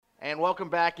And welcome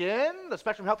back in. The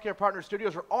Spectrum Healthcare Partners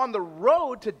Studios are on the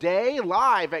road today,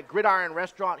 live at Gridiron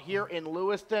Restaurant here in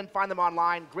Lewiston. Find them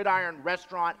online,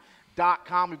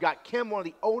 gridironrestaurant.com. We've got Kim, one of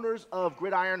the owners of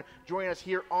Gridiron, joining us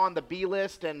here on the B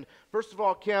list. And first of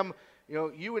all, Kim,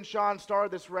 you and Sean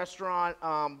started this restaurant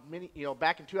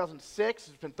back in 2006.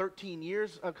 It's been 13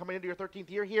 years, coming into your 13th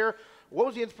year here. What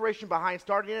was the inspiration behind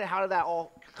starting it? How did that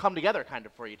all come together kind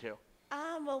of for you two?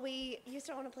 Well, we used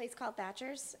to own a place called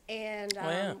Thatcher's, and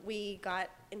we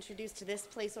got introduced to this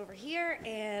place over here,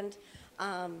 and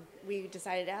we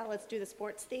decided, let's do the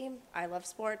sports theme. I love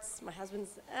sports. My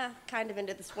husband's kind of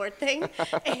into the sport thing,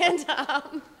 and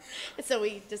so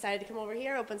we decided to come over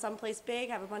here, open someplace big,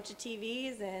 have a bunch of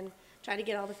TVs, and try to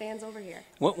get all the fans over here.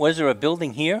 Was there a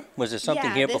building here? Was there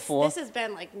something here before? This has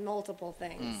been like multiple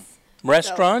things.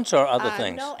 Restaurants or other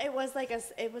things? No, it was like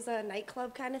it was a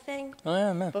nightclub kind of thing. Oh,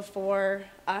 yeah, man. Before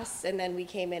us, and then we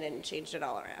came in and changed it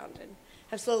all around, and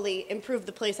have slowly improved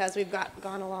the place as we've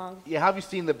gone along. Yeah, how have you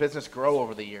seen the business grow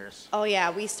over the years? Oh yeah,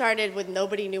 we started with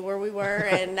nobody knew where we were,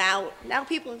 and now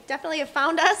people definitely have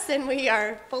found us, and we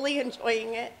are fully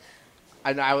enjoying it.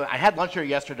 I had lunch here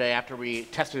yesterday after we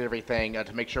tested everything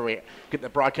to make sure we get the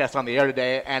broadcast on the air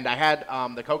today, and I had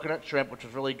the coconut shrimp, which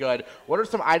was really good. What are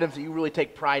some items that you really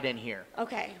take pride in here?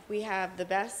 Okay, we have the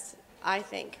best, I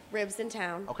think, ribs in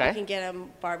town. Okay. You can get them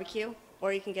barbecue,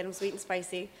 or you can get them sweet and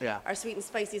spicy. Yeah. Our sweet and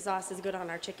spicy sauce is good on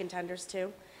our chicken tenders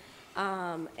too.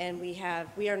 And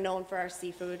we are known for our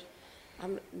seafood.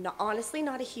 I'm honestly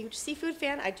not a huge seafood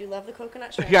fan. I do love the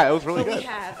coconut shrimp. Yeah, it was really good. We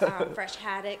have fresh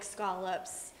haddock,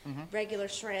 scallops, regular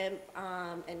shrimp,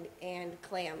 and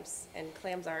clams. And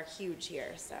clams are huge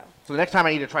here. So the next time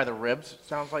I need to try the ribs,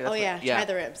 sounds like. That's try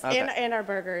the ribs. Okay. And our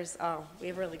burgers. Oh, we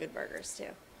have really good burgers too.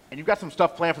 And you've got some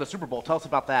stuff planned for the Super Bowl. Tell us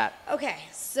about that. Okay,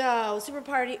 so Super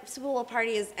Bowl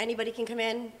party is anybody can come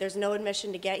in. There's no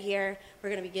admission to get here. We're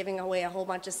going to be giving away a whole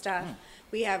bunch of stuff.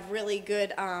 We have really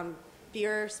good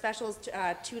beer specials,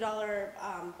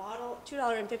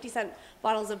 $2.50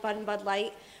 bottles of Bud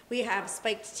Light. We have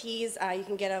spiked teas. You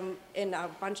can get them in a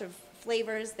bunch of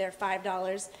flavors. They're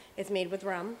 $5. It's made with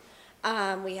rum.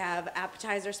 We have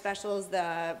appetizer specials,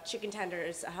 the chicken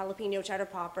tenders, jalapeno cheddar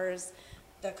poppers,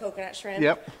 the coconut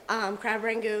shrimp, crab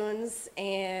rangoons,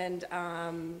 and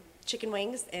chicken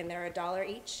wings, and they're $1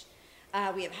 each.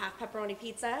 We have half pepperoni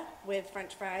pizza with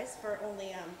French fries for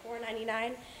only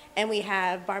 $4.99, and we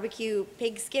have barbecue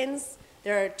pig skins.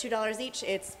 They're $2 each.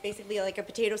 It's basically like a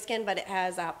potato skin, but it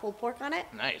has pulled pork on it.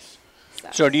 Nice.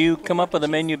 So do you come up with a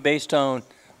menu based on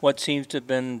what seems to have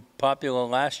been popular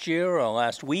last year or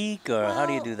last week, or how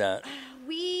do you do that?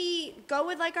 We go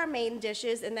with like our main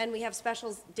dishes, and then we have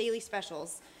specials, daily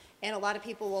specials. And a lot of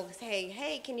people will say,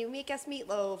 hey, can you make us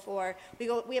meatloaf? Or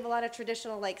we have a lot of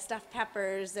traditional like stuffed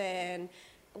peppers and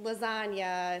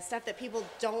lasagna, stuff that people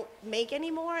don't make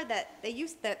anymore that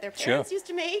their parents used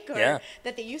to make, or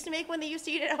that they used to make when they used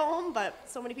to eat at home, but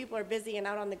so many people are busy and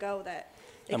out on the go that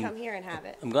they come here and have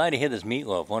it. I'm glad to hear this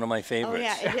meatloaf, one of my favorites.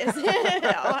 Oh yeah, it is.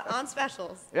 on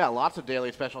specials. Yeah, lots of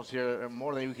daily specials here,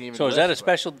 more than you can even So is that a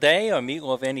special day or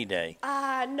meatloaf any day?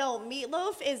 No,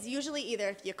 meatloaf is usually either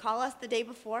if you call us the day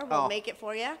before, we'll make it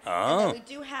for you. Oh. And then we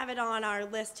do have it on our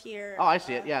list here. Oh, I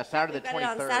see it. Yeah, Saturday the 23rd. We've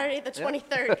got it on Saturday the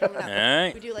 23rd coming up. All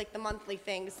right. We do like the monthly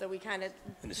things, so we kind of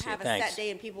have a Thanks. set day,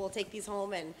 and people will take these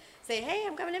home and say, hey,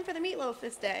 I'm coming in for the meatloaf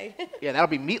this day. Yeah, that'll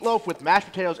be meatloaf with mashed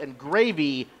potatoes and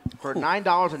gravy for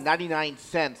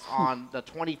 $9.99 on the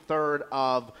 23rd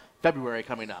of February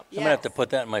coming up. I'm going to have to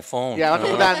put that in my phone. Yeah, let's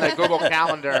put that in the Google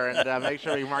Calendar and make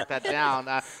sure you mark that down.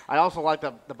 I also like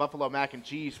the buffalo mac and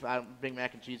cheese. I'm a big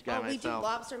mac and cheese guy myself. We do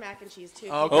lobster mac and cheese, too.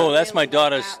 Oh, that's my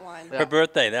daughter's, her Yeah.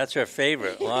 birthday. That's her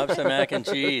favorite, lobster mac and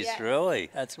cheese. Yes.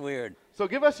 Really? That's weird. So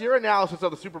give us your analysis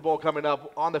of the Super Bowl coming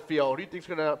up on the field. Who do you think is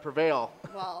going to prevail?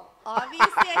 Well,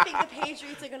 obviously, I think the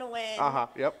Patriots are going to win.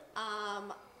 Yep.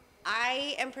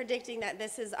 I am predicting that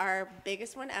this is our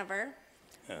biggest one ever.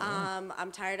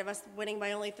 I'm tired of us winning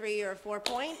by only 3 or 4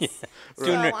 points.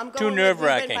 So I'm going with we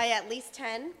win by at least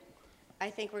 10. I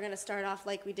think we're going to start off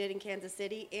like we did in Kansas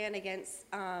City and against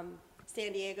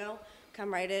San Diego.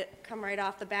 Come right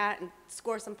off the bat and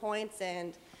score some points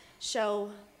and show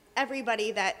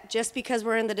everybody that just because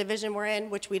we're in the division we're in,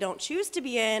 which we don't choose to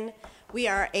be in, we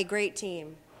are a great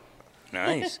team.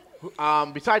 Nice.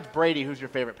 Besides Brady, who's your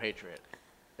favorite Patriot?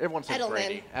 Everyone says Edelman.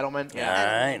 Brady. Edelman?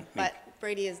 Yeah. Right. But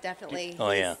Brady is definitely.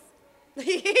 Oh, yeah.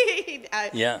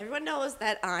 Yeah. Everyone knows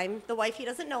that I'm the wife he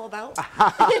doesn't know about.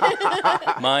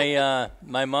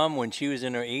 My mom, when she was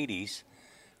in her 80s,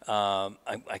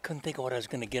 I couldn't think of what I was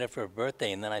going to get her for her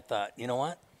birthday, and then I thought, you know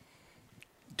what?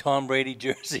 Tom Brady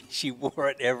jersey. She wore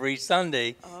it every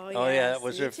Sunday. Oh, yeah, that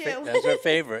was her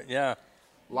favorite. Yeah.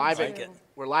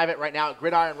 We're live at right now at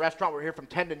Gridiron Restaurant. We're here from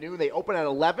 10 to noon. They open at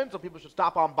 11, so people should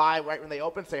stop on by right when they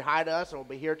open, say hi to us, and we'll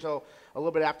be here till a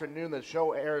little bit after noon. The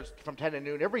show airs from 10 to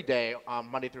noon every day,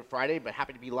 Monday through Friday, but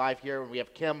happy to be live here. And we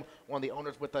have Kim, one of the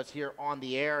owners, with us here on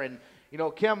the air. And,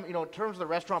 Kim, in terms of the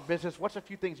restaurant business, what's a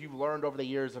few things you've learned over the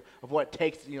years of what it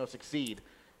takes to, succeed?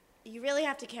 You really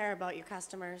have to care about your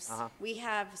customers. We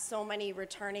have so many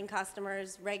returning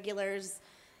customers, regulars,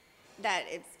 that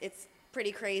it's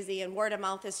pretty crazy, and word of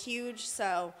mouth is huge.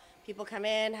 So people come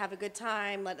in, have a good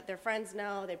time, let their friends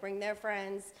know, they bring their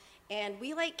friends. And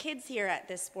we like kids here at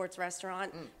this sports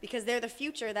restaurant because they're the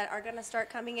future that are going to start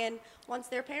coming in once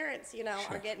their parents,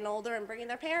 are getting older, and bringing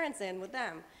their parents in with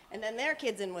them, and then their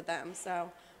kids in with them.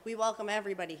 So we welcome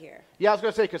everybody here. Yeah, I was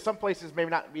going to say, because some places may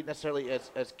not be necessarily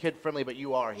as kid-friendly, but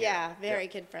you are here. Yeah, very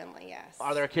kid-friendly, yes.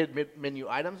 Are there kid menu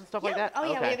items and stuff like that? Oh,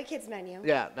 yeah, okay. we have a kids menu.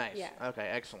 Yeah, nice. Yeah. Okay,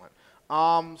 excellent.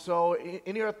 So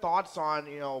any other thoughts on,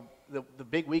 the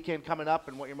big weekend coming up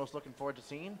and what you're most looking forward to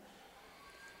seeing?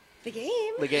 The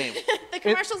game. The game. The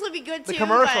commercials would be good, too. The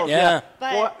commercials, yeah.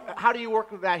 But well, how do you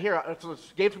work with that here? So the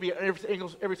games will be every single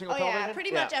television? Yeah,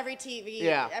 pretty much every TV.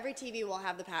 Yeah. Every TV will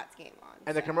have the Pats game on.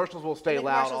 And the commercials will stay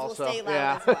loud also. Will stay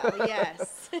loud as well,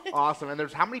 yes. Awesome. And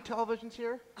there's how many televisions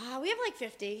here? We have like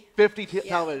 50. 50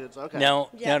 televisions, okay. Now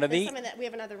we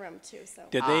have another room, too. So.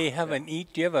 Do they have do you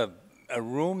have a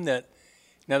room that,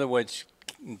 in other words,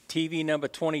 TV number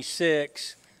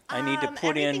 26, I need to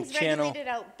put in channel? Everything's regulated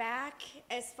out back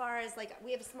as far as,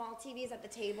 we have small TVs at the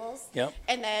tables. Yep.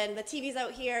 And then the TVs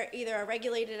out here either are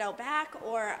regulated out back,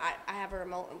 or I have a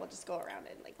remote and we'll just go around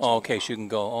it. Okay, so you can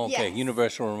go, okay, yes.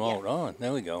 universal remote. Yeah. Oh,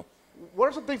 there we go. What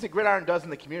are some things that Gridiron does in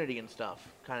the community and stuff,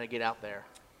 kind of get out there?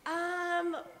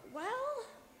 Well,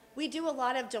 we do a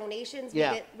lot of donations.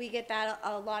 Yeah. We get that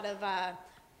a lot of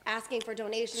asking for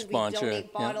donations. Sponsor, we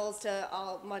donate bottles to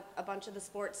a bunch of the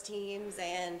sports teams,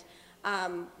 and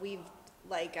we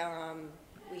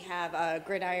have a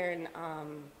Gridiron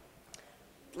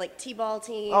T-ball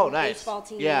team, oh, nice. baseball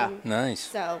team. Yeah, nice.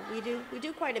 So we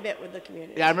do quite a bit with the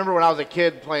community. Yeah, I remember when I was a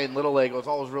kid playing Little League, it was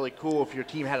always really cool if your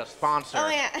team had a sponsor. Oh,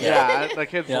 yeah. Yeah, the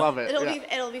kids love it.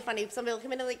 It'll be funny. Somebody will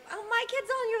come in and oh, my kid's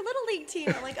on your Little League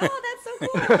team. I'm like, oh, that's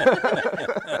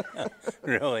so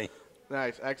cool. Really?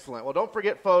 Nice, excellent. Well, don't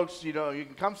forget, folks, you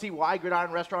can come see why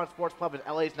Gridiron Restaurant and Sports Club is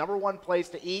LA's #1 place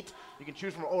to eat. You can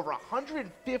choose from over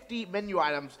 150 menu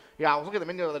items. Yeah, I was looking at the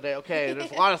menu the other day. Okay,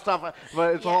 there's a lot of stuff,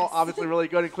 but it's all obviously really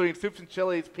good, including soups and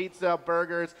chilies, pizza,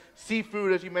 burgers,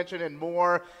 seafood, as you mentioned, and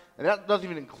more. And that doesn't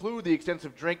even include the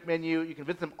extensive drink menu. You can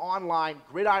visit them online,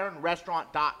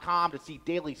 gridironrestaurant.com, to see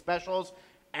daily specials.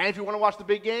 And if you want to watch the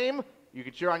big game, you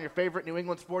can cheer on your favorite New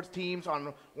England sports teams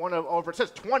on one of over, it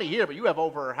says 20 here, but you have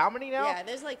over how many now? Yeah,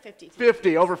 there's like 50.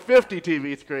 50, over 50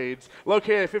 TV screens.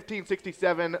 Located at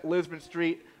 1567 Lisbon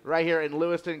Street, right here in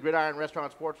Lewiston, Gridiron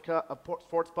Restaurant Sports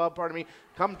Pub,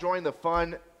 Come join the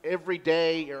fun every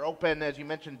day. You're open, as you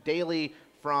mentioned, daily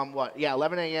from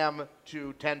 11 a.m.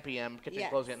 to 10 p.m. Kitchen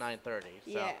closing at 9:30. So.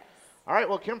 Yes. All right,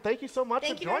 well, Kim, thank you so much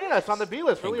for joining us on the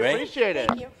B-List. Really appreciate it.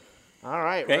 Thank you. All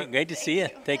right. Great to see you.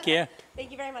 Take care.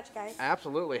 Thank you very much, guys.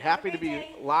 Absolutely. Happy to be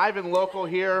live and local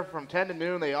here from 10 to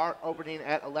noon. They are opening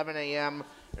at 11 a.m.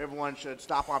 Everyone should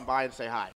stop on by and say hi.